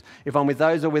Jesus. If I'm with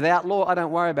those who are without law, I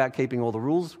don't worry about keeping all the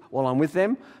rules while I'm with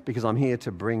them, because I'm here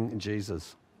to bring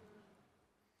Jesus.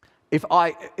 If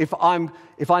I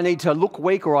need to look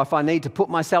weak, or if I need to put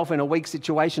myself in a weak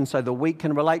situation so the weak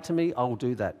can relate to me, I'll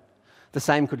do that. The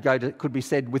same could be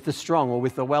said with the strong or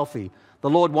with the wealthy. The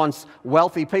Lord wants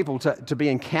wealthy people to be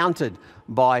encountered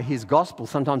by his gospel.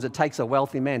 Sometimes it takes a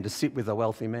wealthy man to sit with a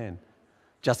wealthy man,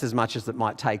 just as much as it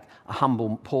might take a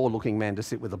humble, poor-looking man to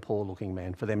sit with a poor-looking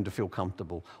man for them to feel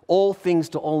comfortable. All things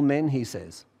to all men, he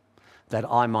says, that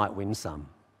I might win some.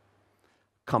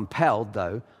 Compelled,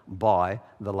 though, by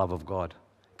the love of God.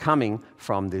 Coming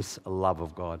from this love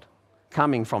of God.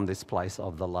 Coming from this place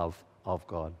of the love of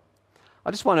God. I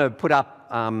just want to put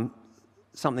up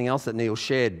something else that Neil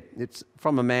shared. It's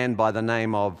from a man by the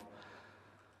name of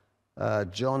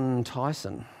John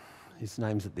Tyson. His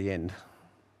name's at the end.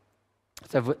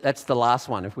 So that's the last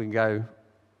one. If we can go,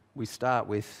 we start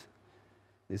with,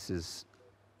 this is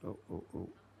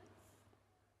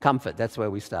comfort. That's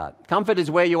where we start. Comfort is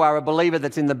where you are a believer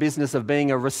that's in the business of being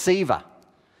a receiver.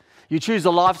 You choose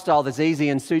a lifestyle that's easy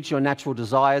and suits your natural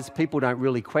desires. People don't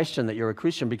really question that you're a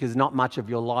Christian because not much of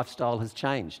your lifestyle has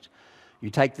changed. You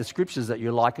take the scriptures that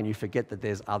you like and you forget that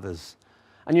there's others.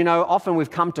 And you know, often we've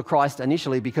come to Christ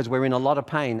initially because we're in a lot of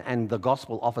pain and the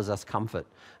gospel offers us comfort.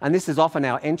 And this is often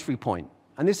our entry point.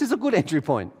 And this is a good entry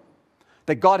point,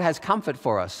 that God has comfort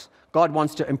for us. God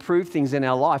wants to improve things in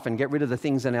our life and get rid of the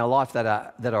things in our life that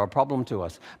are a problem to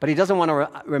us. But he doesn't want to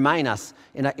remain us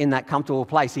in that comfortable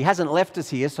place. He hasn't left us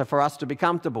here so for us to be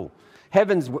comfortable.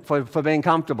 Heaven's for being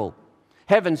comfortable.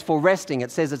 Heaven's for resting.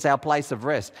 It says it's our place of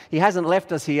rest. He hasn't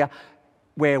left us here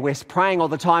where we're praying all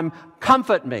the time,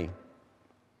 comfort me.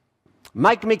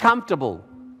 Make me comfortable.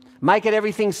 Make it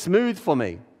everything smooth for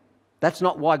me. That's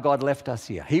not why God left us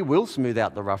here. He will smooth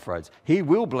out the rough roads. He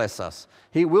will bless us.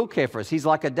 He will care for us. He's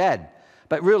like a dad.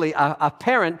 But really, a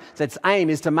parent that's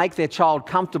aim is to make their child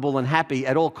comfortable and happy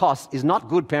at all costs is not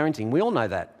good parenting. We all know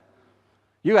that.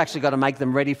 You actually got to make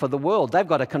them ready for the world. They've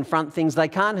got to confront things they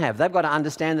can't have. They've got to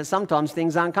understand that sometimes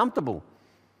things aren't comfortable.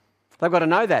 They've got to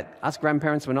know that. Us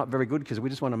grandparents were not very good because we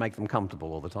just want to make them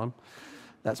comfortable all the time.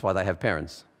 That's why they have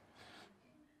parents.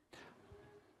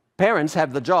 Parents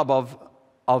have the job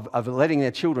of letting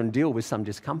their children deal with some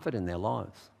discomfort in their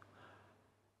lives.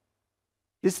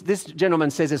 This gentleman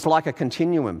says it's like a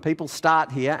continuum. People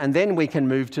start here and then we can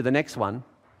move to the next one,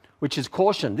 which is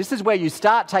caution. This is where you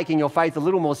start taking your faith a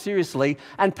little more seriously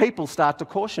and people start to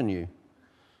caution you.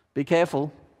 Be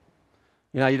careful.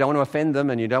 You know, you don't want to offend them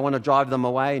and you don't want to drive them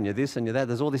away and you're this and you're that.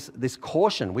 There's all this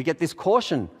caution. We get this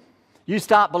caution. You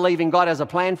start believing God has a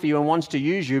plan for you and wants to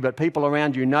use you, but people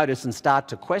around you notice and start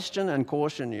to question and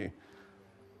caution you.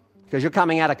 Because you're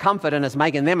coming out of comfort and it's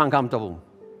making them uncomfortable.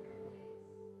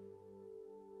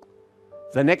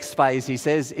 The next phase, he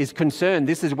says, is concern.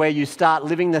 This is where you start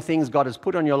living the things God has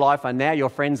put on your life and now your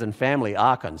friends and family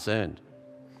are concerned.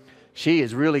 She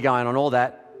is really going on all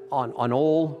that,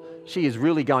 she is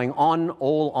really going on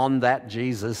all on that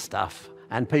Jesus stuff.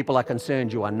 And people are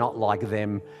concerned you are not like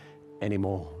them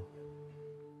anymore.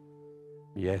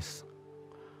 Yes.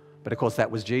 But of course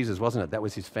that was Jesus, wasn't it? That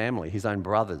was his family, his own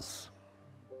brothers.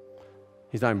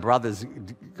 His own brothers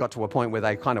got to a point where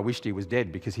they kind of wished he was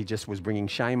dead because he just was bringing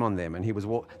shame on them. And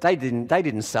they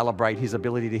didn't celebrate his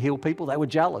ability to heal people. They were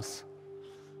jealous.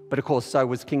 But of course, so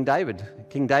was King David.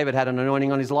 King David had an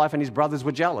anointing on his life and his brothers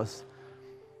were jealous.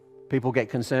 People get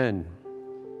concerned.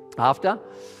 After,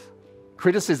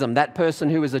 criticism. That person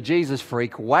who is a Jesus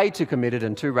freak, way too committed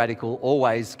and too radical,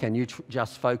 always, can you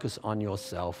just focus on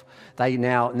yourself?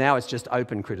 Now it's just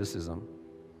open criticism.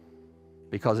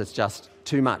 Because it's just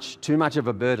too much of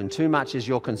a burden. Too much is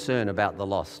your concern about the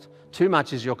lost. Too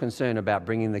much is your concern about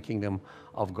bringing the kingdom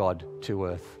of God to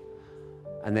earth.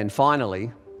 And then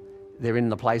finally, they're in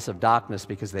the place of darkness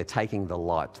because they're taking the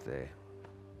light there.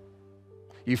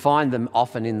 You find them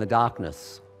often in the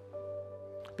darkness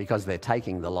because they're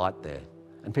taking the light there.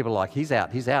 And people are like, he's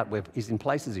out. He's in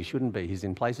places he shouldn't be. He's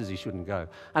in places he shouldn't go.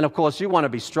 And of course, you want to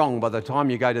be strong. By the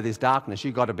time you go to this darkness,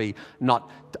 you've got to be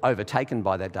not overtaken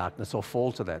by that darkness or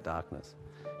fall to that darkness.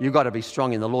 You've got to be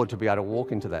strong in the Lord to be able to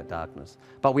walk into that darkness.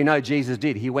 But we know Jesus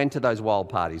did. He went to those wild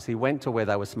parties. He went to where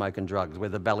they were smoking drugs, where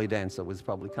the belly dancer was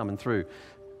probably coming through,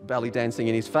 belly dancing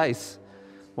in his face,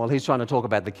 while he's trying to talk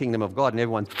about the kingdom of God, and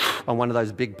everyone's on one of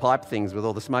those big pipe things with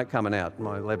all the smoke coming out.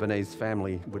 My Lebanese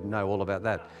family would know all about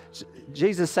that.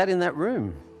 Jesus sat in that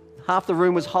room. Half the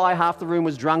room was high, half the room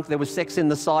was drunk. There was sex in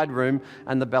the side room,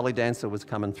 and the belly dancer was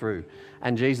coming through.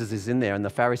 And Jesus is in there, and the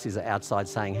Pharisees are outside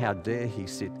saying, how dare he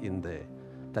sit in there?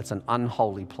 That's an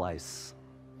unholy place.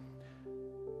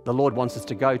 The Lord wants us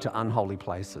to go to unholy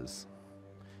places.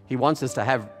 He wants us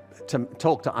to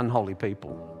talk to unholy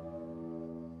people.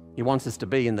 He wants us to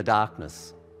be in the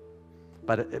darkness.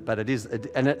 But it is,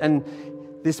 and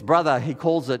this brother, he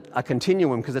calls it a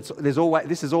continuum because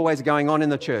this is always going on in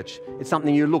the church. It's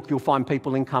something you'll find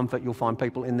people in comfort, you'll find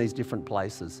people in these different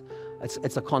places.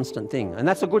 It's a constant thing, and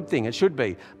that's a good thing, it should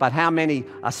be. But how many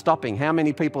are stopping? How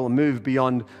many people move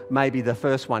beyond maybe the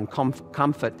first one,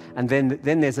 comfort, and then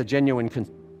there's a genuine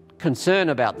concern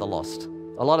about the lost.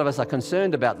 A lot of us are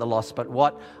concerned about the lost, but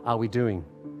what are we doing?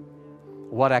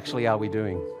 What actually are we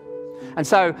doing? And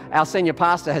so our senior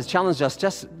pastor has challenged us,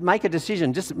 just make a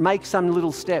decision, just make some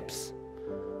little steps.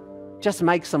 Just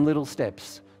make some little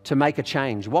steps to make a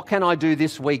change. What can I do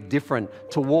this week different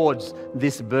towards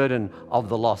this burden of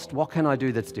the lost? What can I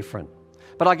do that's different?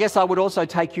 But I guess I would also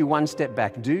take you one step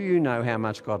back. Do you know how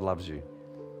much God loves you?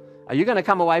 Are you going to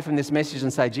come away from this message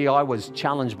and say, gee, I was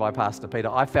challenged by Pastor Peter.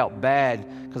 I felt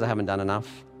bad because I haven't done enough.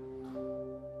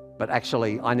 But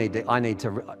actually, I need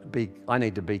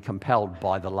to be compelled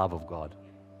by the love of God.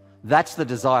 That's the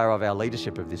desire of our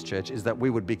leadership of this church, is that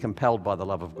we would be compelled by the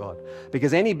love of God.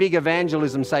 Because any big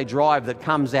evangelism, say, drive that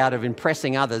comes out of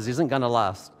impressing others isn't going to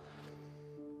last.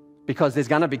 Because there's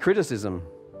going to be criticism.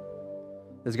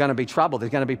 There's going to be trouble.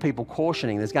 There's going to be people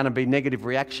cautioning. There's going to be negative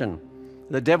reaction.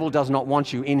 The devil does not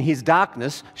want you in his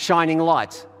darkness shining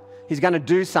light. He's going to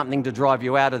do something to drive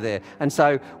you out of there. And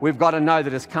so we've got to know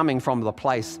that it's coming from the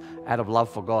place out of love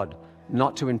for God,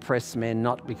 not to impress men,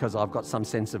 not because I've got some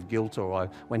sense of guilt or I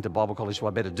went to Bible college, so I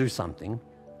better do something.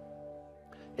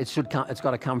 It's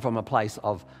got to come from a place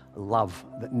of love,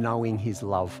 that knowing his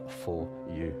love for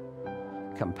you,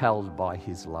 compelled by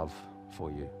his love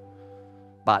for you.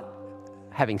 But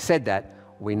having said that,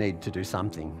 we need to do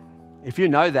something. If you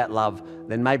know that love,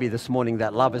 then maybe this morning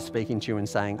that love is speaking to you and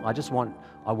saying,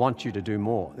 I want you to do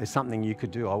more. There's something you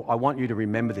could do. I want you to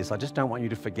remember this. I just don't want you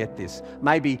to forget this.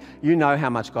 Maybe you know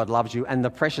how much God loves you and the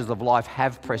pressures of life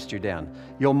have pressed you down.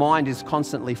 Your mind is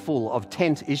constantly full of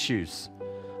tent issues,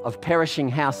 of perishing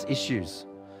house issues.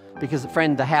 Because,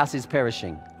 friend, the house is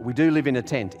perishing. We do live in a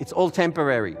tent. It's all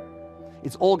temporary.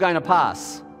 It's all going to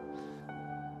pass.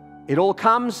 It all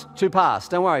comes to pass.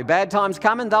 Don't worry. Bad times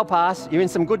coming, they'll pass. You're in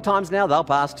some good times now, they'll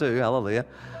pass too. Hallelujah.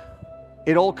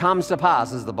 It all comes to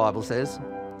pass, as the Bible says.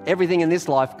 Everything in this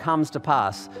life comes to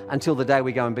pass until the day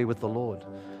we go and be with the Lord.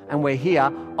 And we're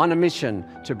here on a mission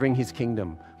to bring his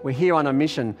kingdom. We're here on a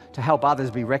mission to help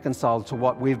others be reconciled to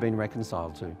what we've been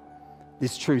reconciled to.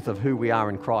 This truth of who we are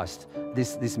in Christ,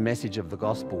 this message of the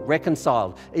gospel,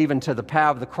 reconciled even to the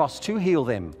power of the cross to heal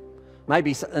them.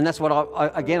 Maybe, and that's what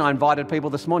I invited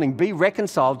people this morning, be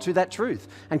reconciled to that truth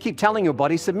and keep telling your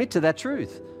body, submit to that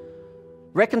truth.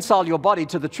 Reconcile your body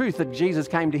to the truth that Jesus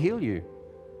came to heal you.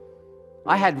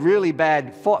 I had really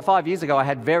bad, 5 years ago, I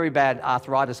had very bad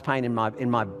arthritis pain in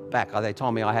my back. They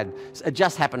told me it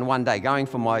just happened one day, going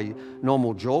for my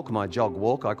normal jog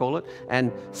walk, I call it,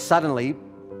 and suddenly,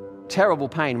 terrible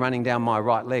pain running down my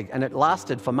right leg, and it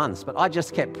lasted for months, but I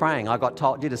just kept praying. I got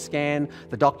told, did a scan,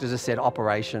 the doctors just said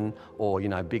operation or,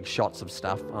 big shots of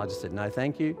stuff. I just said, no,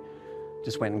 thank you.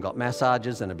 Just went and got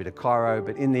massages and a bit of chiro,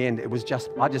 but in the end,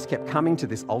 I just kept coming to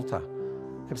this altar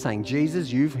kept saying,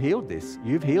 Jesus, you've healed this.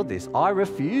 You've healed this. I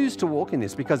refuse to walk in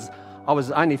this because I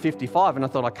was only 55 and I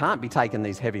thought I can't be taking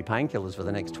these heavy painkillers for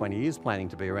the next 20 years, planning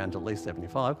to be around till at least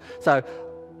 75. So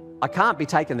I can't be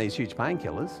taking these huge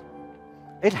painkillers.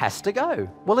 It has to go.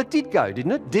 Well, it did go,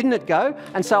 didn't it? Didn't it go?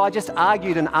 And so I just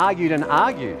argued and argued and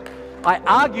argued. I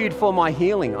argued for my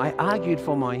healing. I argued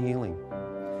for my healing.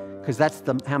 Because that's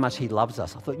how much he loves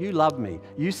us. I thought, you love me.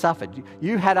 You suffered.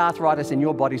 You had arthritis in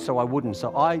your body, so I wouldn't.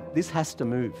 So this has to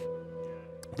move.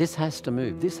 This has to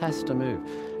move. This has to move.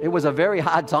 It was a very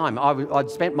hard time.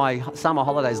 I'd spent my summer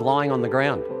holidays lying on the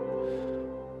ground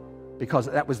because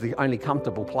that was the only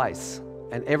comfortable place.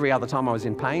 And every other time I was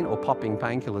in pain or popping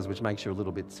painkillers, which makes you a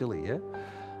little bit silly, yeah?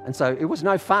 And so it was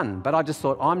no fun, but I just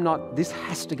thought, this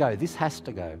has to go. This has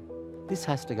to go. This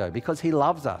has to go because he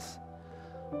loves us.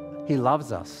 He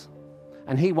loves us.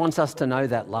 And he wants us to know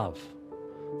that love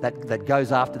that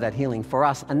goes after that healing for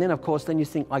us. And then, of course, then you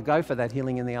think, I go for that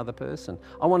healing in the other person.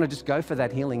 I want to just go for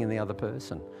that healing in the other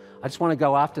person. I just want to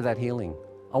go after that healing.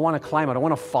 I want to claim it. I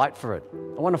want to fight for it.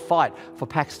 I want to fight for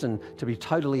Paxton to be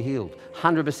totally healed,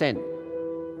 100%.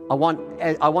 I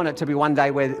want it to be one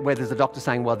day where there's a doctor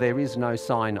saying, well, there is no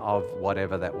sign of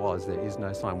whatever that was. There is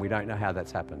no sign. We don't know how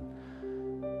that's happened.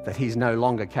 That he no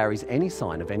longer carries any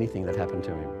sign of anything that happened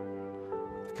to him.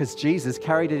 Because Jesus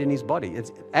carried it in his body.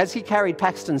 As he carried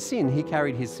Paxton's sin, he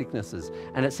carried his sicknesses.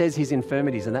 And it says his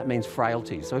infirmities, and that means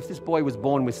frailties. So if this boy was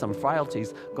born with some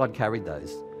frailties, God carried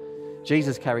those.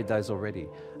 Jesus carried those already.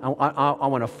 I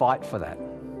want to fight for that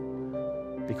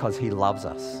because he loves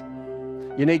us.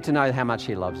 You need to know how much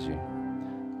he loves you.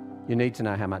 You need to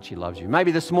know how much he loves you.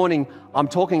 Maybe this morning I'm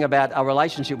talking about a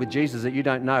relationship with Jesus that you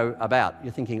don't know about.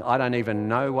 You're thinking, I don't even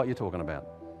know what you're talking about.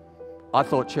 I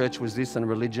thought church was this and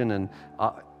religion. And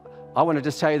I want to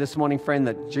just tell you this morning, friend,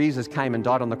 that Jesus came and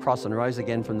died on the cross and rose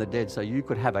again from the dead so you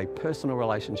could have a personal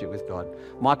relationship with God.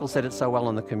 Michael said it so well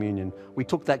on the communion. We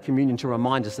took that communion to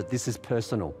remind us that this is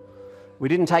personal. We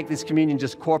didn't take this communion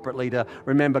just corporately to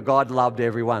remember God loved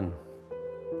everyone.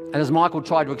 And as Michael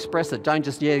tried to express it, don't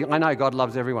just, I know God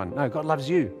loves everyone. No, God loves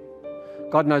you.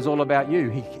 God knows all about you.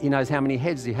 He knows how many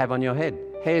heads you have on your head,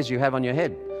 hairs you have on your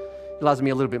head. He loves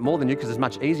me a little bit more than you because it's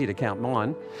much easier to count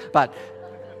mine. But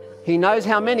he knows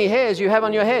how many hairs you have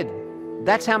on your head.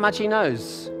 That's how much he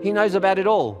knows. He knows about it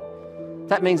all.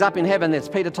 That means up in heaven, there's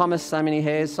Peter Thomas, so many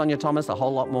hairs, Sonia Thomas, a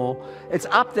whole lot more. It's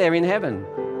up there in heaven.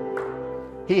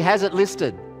 He has it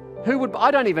listed. I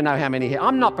don't even know how many hairs.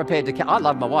 I'm not prepared to count. I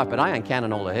love my wife, but I ain't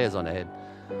counting all the hairs on her head.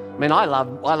 I mean, I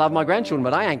love my grandchildren,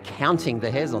 but I ain't counting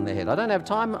the hairs on their head. I don't have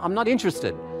time. I'm not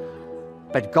interested.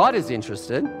 But God is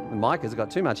interested. Mike has got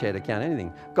too much hair to count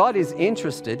anything. God is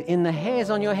interested in the hairs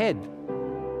on your head.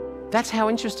 That's how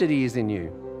interested he is in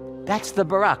you. That's the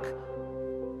barak.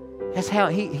 That's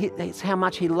how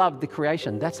much he loved the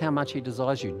creation. That's how much he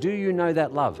desires you. Do you know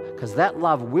that love? Because that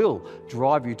love will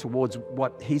drive you towards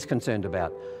what he's concerned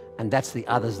about. And that's the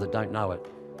others that don't know it.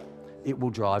 It will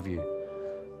drive you.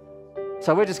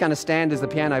 So we're just going to stand as the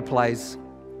piano plays.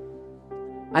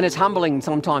 And it's humbling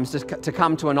sometimes to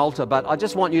come to an altar, but I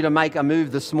just want you to make a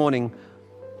move this morning.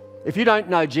 If you don't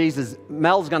know Jesus,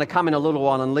 Mel's going to come in a little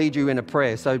while and lead you in a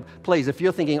prayer. So please, if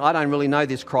you're thinking, I don't really know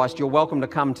this Christ, you're welcome to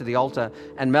come to the altar,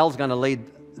 and Mel's going to lead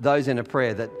those in a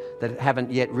prayer that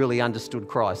haven't yet really understood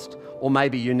Christ. Or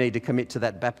maybe you need to commit to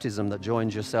that baptism that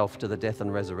joins yourself to the death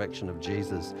and resurrection of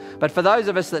Jesus. But for those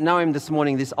of us that know him this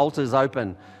morning, this altar is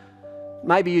open.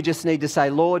 Maybe you just need to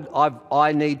say, Lord,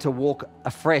 I need to walk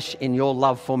afresh in your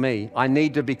love for me. I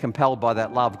need to be compelled by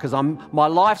that love because my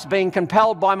life's being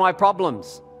compelled by my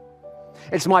problems.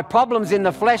 It's my problems in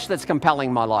the flesh that's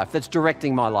compelling my life, that's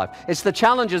directing my life. It's the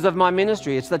challenges of my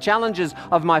ministry. It's the challenges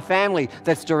of my family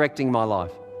that's directing my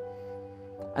life.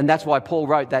 And that's why Paul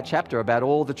wrote that chapter about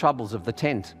all the troubles of the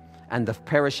tent and the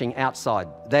perishing outside.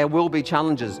 There will be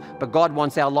challenges, but God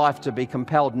wants our life to be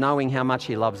compelled knowing how much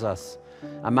he loves us.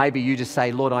 And maybe you just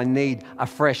say, Lord, I need a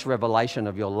fresh revelation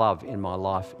of your love in my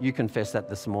life. You confess that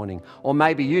this morning. Or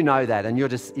maybe you know that and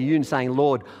you're saying,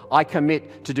 Lord, I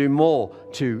commit to do more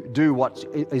to do what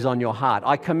is on your heart.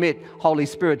 I commit, Holy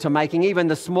Spirit, to making even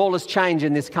the smallest change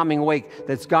in this coming week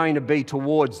that's going to be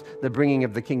towards the bringing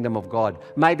of the kingdom of God.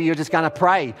 Maybe you're just going to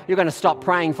pray. You're going to stop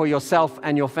praying for yourself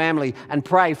and your family and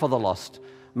pray for the lost.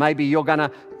 Maybe you're going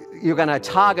to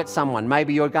target someone.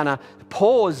 Maybe you're going to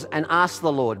pause and ask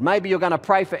the Lord. Maybe you're going to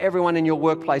pray for everyone in your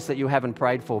workplace that you haven't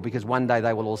prayed for, because one day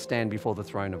they will all stand before the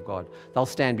throne of God. They'll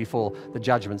stand before the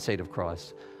judgment seat of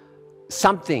Christ.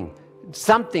 Something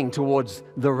towards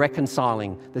the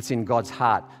reconciling that's in God's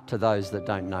heart to those that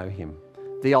don't know him.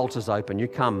 The altar's open. You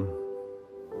come.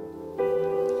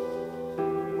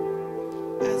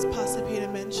 As Pastor Peter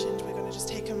mentioned, we're going to just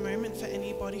take a moment for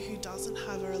anybody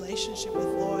relationship with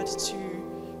Lord to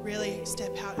really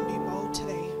step out and be bold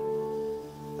today.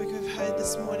 Like we've heard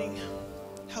this morning,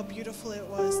 how beautiful it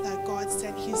was that God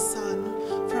sent his Son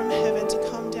from heaven to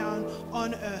come down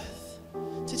on earth,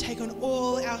 to take on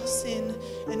all our sin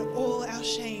and all our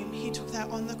shame. He took that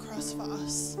on the cross for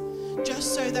us,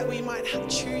 just so that we might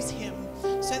choose him,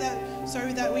 so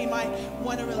that we might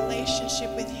want a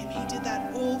relationship with him. He did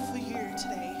that all for you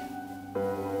today.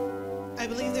 I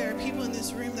believe there are people in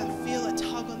this room that feel a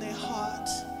tug on their heart.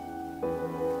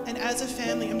 And as a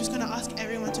family, I'm just going to ask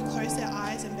everyone to close their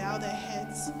eyes and bow their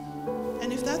heads.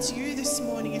 And if that's you this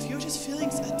morning, if you're just feeling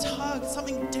a tug,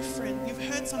 something different, you've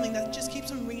heard something that just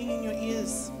keeps on ringing in your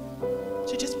ears,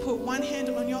 to just put one hand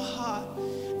on your heart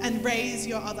and raise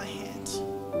your other hand.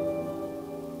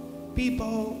 Be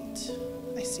bold.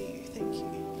 I see you. Thank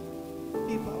you.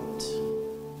 Be bold.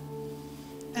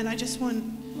 And I just want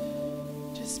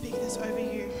to speak this over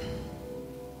you.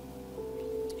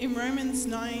 In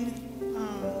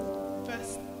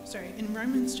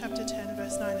Romans chapter 10,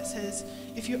 verse 9, it says,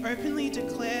 if you openly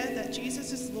declare that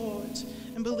Jesus is Lord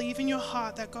and believe in your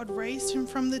heart that God raised him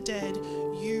from the dead,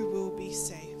 you will be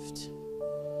saved.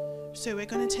 So we're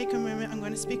going to take a moment. I'm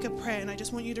going to speak a prayer, and I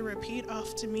just want you to repeat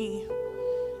after me.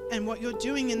 And what you're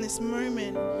doing in this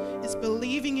moment is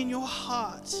believing in your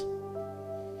heart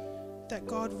that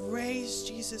God raised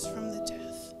Jesus from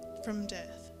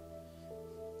death,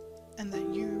 and that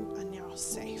you are now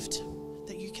saved.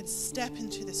 That you can step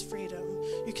into this freedom,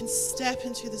 you can step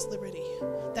into this liberty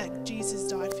that Jesus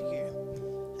died for you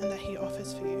and that he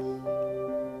offers for you.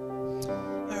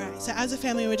 All right, so as a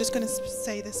family, we're just going to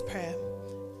say this prayer.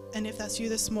 And if that's you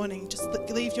this morning, just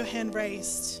leave your hand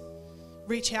raised.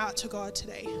 Reach out to God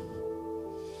today.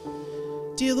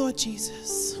 Dear Lord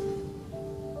Jesus,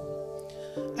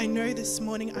 I know this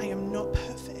morning I am not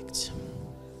perfect.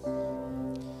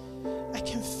 I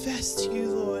confess to you,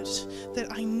 Lord, that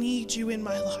I need you in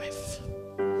my life.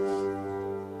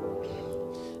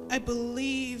 I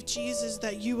believe, Jesus,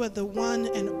 that you are the one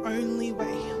and only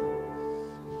way.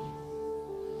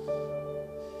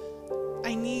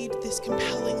 I need this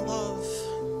compelling love.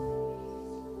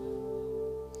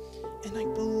 And I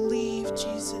believe,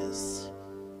 Jesus,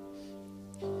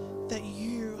 that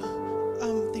you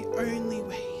are the only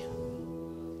way.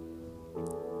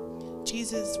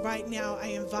 Jesus, right now I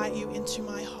invite you into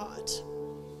my heart.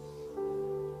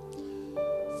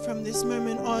 From this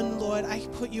moment on, Lord, I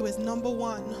put you as number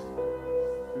one.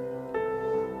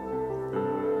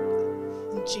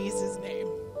 In Jesus' name,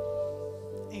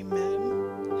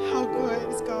 amen. How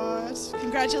good is God?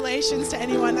 Congratulations to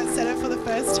anyone that said it for the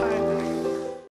first time.